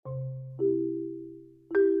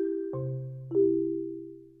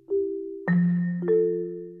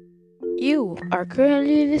You are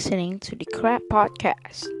currently listening to the Crap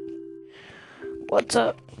Podcast. What's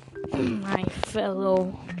up, my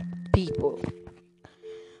fellow people?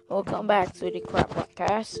 Welcome back to the Crap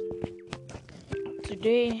Podcast.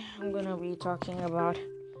 Today, I'm gonna be talking about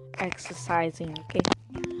exercising. Okay,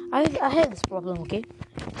 I had this problem. Okay,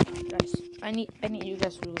 guys, I need you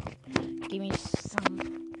guys to give me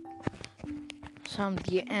some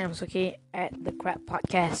DMs. Okay, at the Crap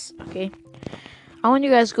Podcast. Okay. I want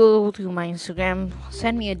you guys to go to my Instagram,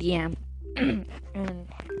 send me a DM, and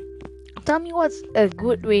tell me what's a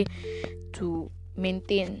good way to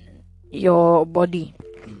maintain your body.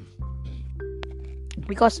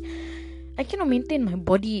 Because I cannot maintain my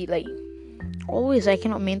body, I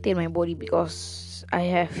cannot maintain my body because I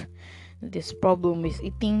have this problem with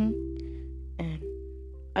eating, and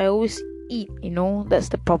I always eat, that's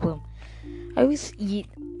the problem. I always eat,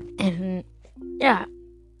 and yeah.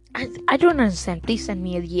 I don't understand. Please send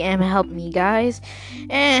me a DM. Help me, guys.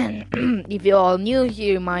 And if you're all new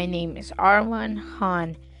here, my name is Arman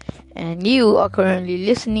Han, and you are currently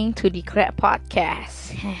listening to the Crap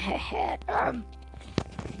Podcast.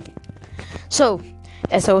 So,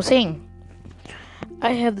 as I was saying,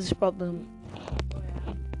 I have this problem.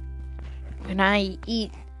 When I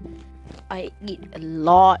eat a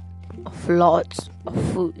lots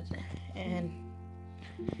of food, and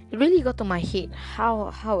it really got to my head.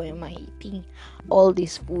 How am I eating all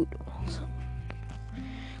this food?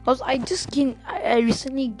 Because I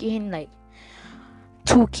recently gained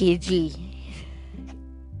 2 kg,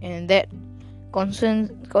 and that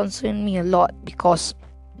concerned me a lot because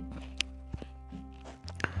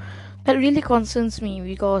that really concerns me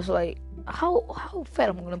because how fat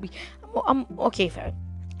I'm gonna be. I'm okay fat.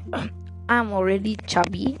 I'm already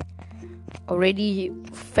chubby, already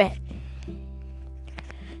fat.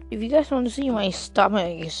 If you guys want to see, my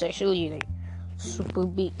stomach is actually super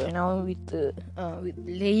big right now with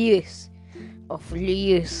layers of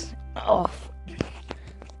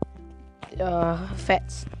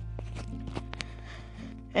fats.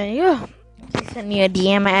 And yeah, send me a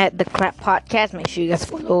DM at the Crap Podcast. Make sure you guys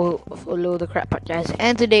follow the Crap Podcast.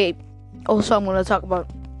 And today, also I'm gonna talk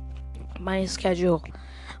about my schedule.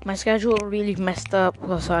 My schedule really messed up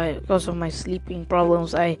because of my sleeping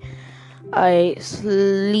problems. I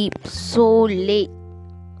sleep so late,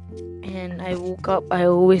 and I woke up. I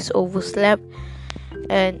always overslept,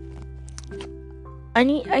 and I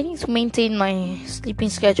need to maintain my sleeping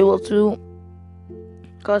schedule too.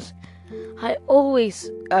 Cause I always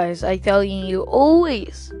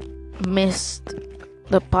missed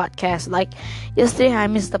the podcast. Like yesterday, I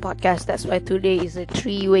missed the podcast. That's why today is a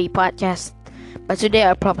 3-way podcast. But today,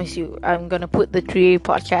 I promise you, I'm gonna put the 3-way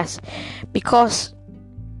podcast because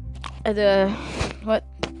the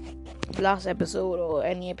last episode or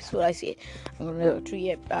any episode I say, I'm gonna do a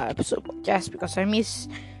 3 episode podcast because I miss.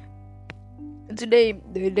 Today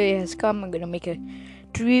the day has come. I'm gonna make a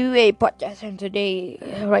 3-way podcast, and today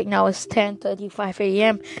right now is 10:35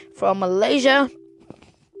 a.m. from Malaysia,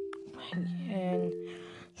 and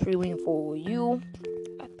streaming for you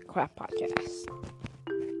at the Crap Podcast.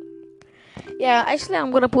 Yeah, actually I'm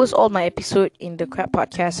gonna post all my episode in the Crap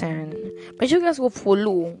Podcast, and make sure you guys go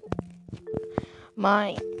follow.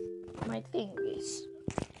 My thing is,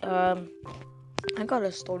 I got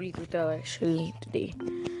a story to tell actually today.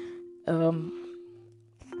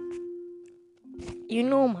 You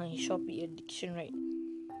know my Shopee addiction, right?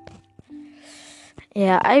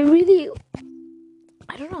 Yeah, I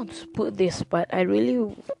don't know how to put this, but I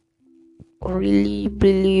really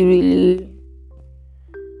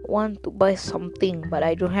want to buy something, but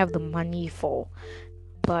I don't have the money for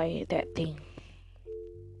buy that thing.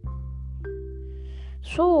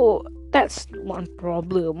 So that's one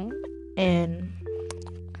problem, and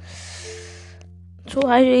so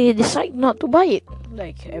I decide not to buy it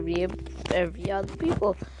like every other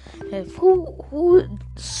people. Who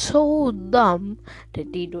so dumb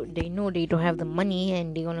that they know they don't have the money,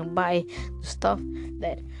 and they're gonna buy stuff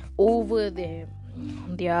that over their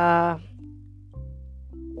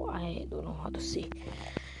I don't know how to say,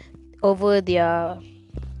 over their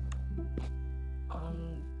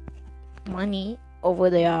money,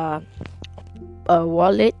 over their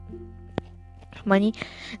wallet money.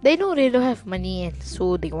 They know they don't have money, and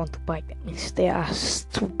so they want to buy. That means they are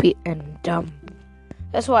stupid and dumb.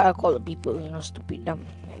 That's why I call the people, stupid, dumb,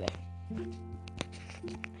 like that.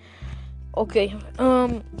 Okay,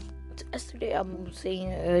 as today I'm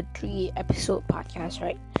saying a 3 episode podcast,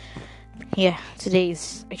 right? Yeah, today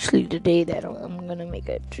is actually the day that I'm gonna make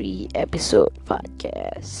a 3 episode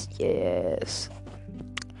podcast. Yes.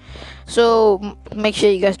 So make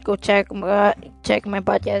sure you guys go check my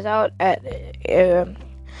podcast out at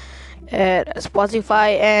at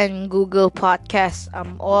Spotify and Google Podcasts.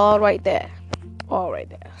 I'm all right there.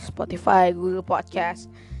 Spotify, Google Podcasts.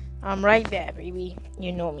 I'm right there, baby.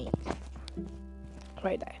 You know me.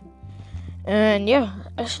 Right there. And yeah,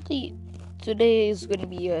 actually, today is gonna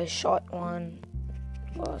be a short one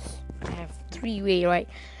because I have three-way, right?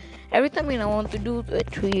 Every time when I want to do a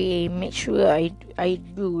three-way, make sure I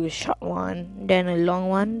do a short one, then a long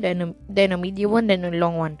one, then a medium one, then a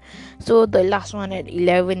long one. So the last one at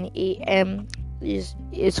 11 a.m. is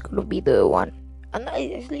gonna be the one. And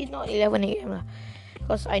actually not 11 a.m.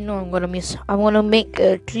 because I know I'm gonna miss. I wanna make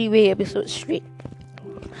a three-way episode straight.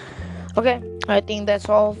 Okay, I think that's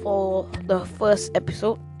all for the first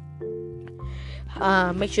episode.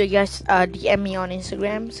 Make sure you guys DM me on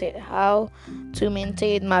Instagram, say how to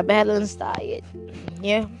maintain my balanced diet.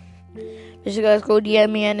 Yeah, make sure you guys go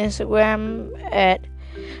DM me on Instagram at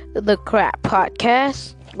the Crap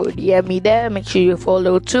Podcast. Go DM me there. Make sure you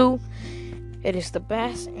follow too. It is the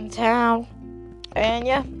best in town. And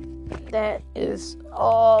yeah, that is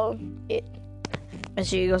all it. Make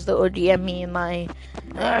sure you guys go DM me in my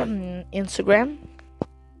Instagram.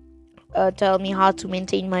 Tell me how to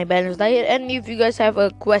maintain my balanced diet, and if you guys have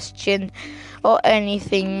a question or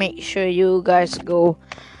anything, make sure you guys go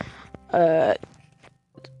make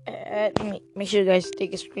sure you guys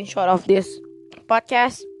take a screenshot of this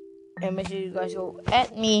podcast, and make sure you guys go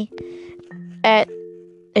tag me at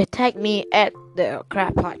the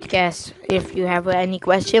Crap Podcast. If you have any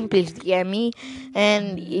question, please DM me,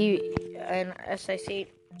 and as I say,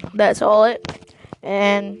 that's all it.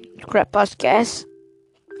 And Crap Podcast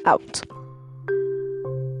out.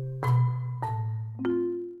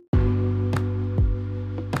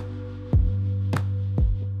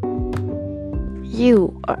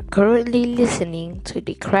 You are currently listening to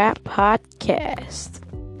the Crap Podcast.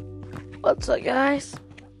 What's up, guys?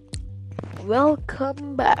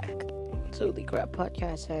 Welcome back to the Crap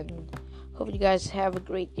Podcast, and hope you guys have a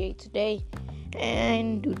great day today.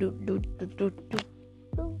 And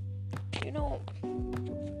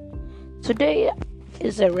today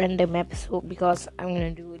is a random episode because I'm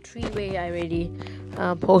gonna do a three-way. I already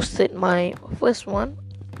posted my first one,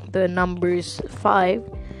 the Numberz 5,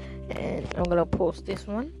 and I'm gonna post this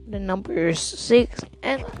one, the Numberz 6,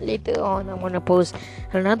 and later on I'm gonna post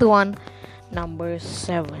another one, Numberz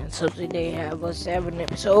 7. So today I have a 7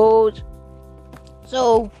 episodes.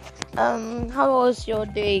 So how was your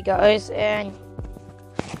day, guys? And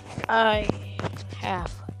I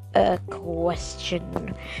have a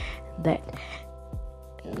question that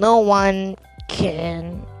no one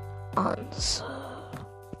can answer.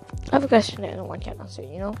 I have a question that no one can answer,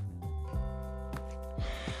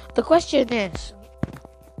 The question is,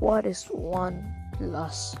 what is 1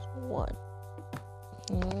 plus 1?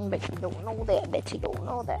 Bet you don't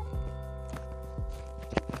know that.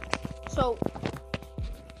 So,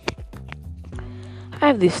 I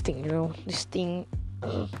have this thing,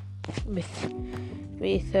 with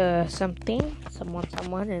something,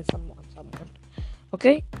 someone, and someone.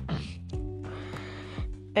 Okay?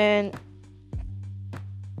 And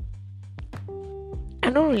I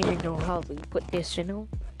don't really know how to put this,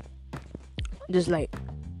 Just like,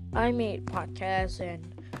 I made podcasts and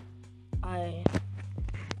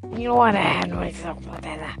you know what, I don't want to talk about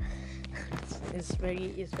that. It's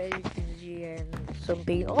very cringy and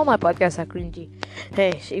something. All my podcasts are cringy.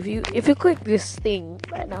 Hey, if you click this thing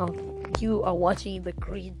right now, you are watching the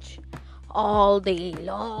cringe all day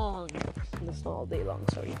long. It's not all day long,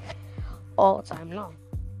 sorry. All time long.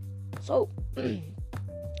 So,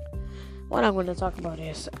 what I'm going to talk about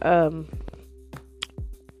is, I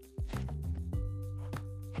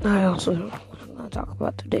also what I'm going to talk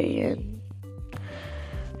about today, and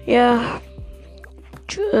yeah,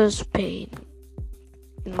 just pain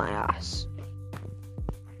in my ass.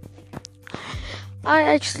 I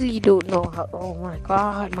actually don't know how. Oh my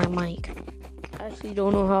god, my mic. I actually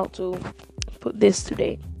don't know how to put this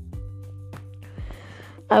today.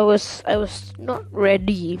 I was not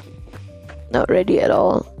ready at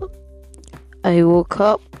all. I woke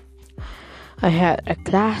up, I had a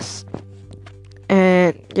class,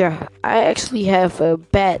 and yeah, I actually have a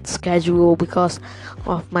bad schedule because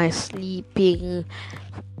of my sleeping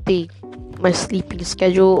thing. My sleeping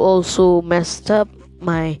schedule also messed up.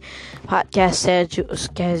 My podcast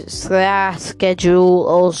schedule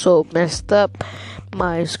also messed up.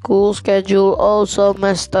 My school schedule also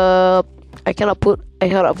messed up. I cannot put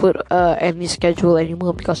any schedule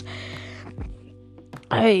anymore because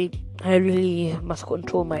I really must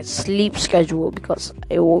control my sleep schedule because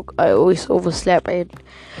I always overslept, and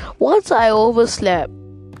once I overslept,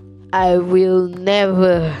 I will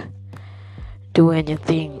never do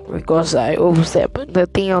anything because I overstep. The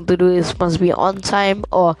thing I want to do is must be on time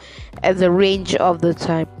or at the range of the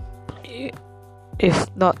time. If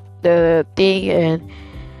not the thing, and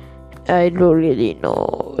I don't really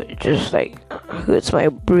know. It just like hurts my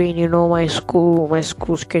brain, my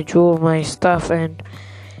school schedule, my stuff, and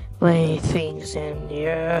my things, and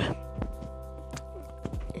yeah,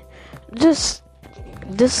 just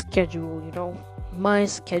this schedule, my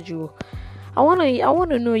schedule. I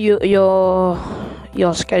wanna know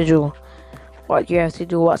your schedule. What you have to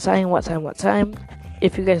do, what time.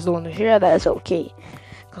 If you guys don't want to share, that's okay,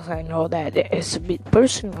 because I know that it's a bit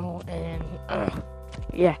personal, and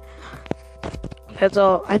yeah, that's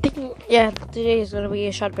all. I think today is gonna be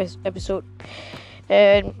a short episode,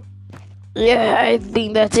 and yeah, I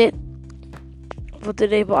think that's it for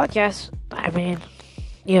today's podcast.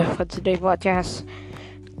 For today's podcast,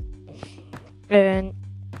 and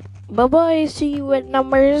bye bye. See you at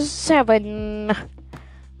number 7.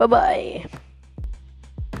 Bye bye.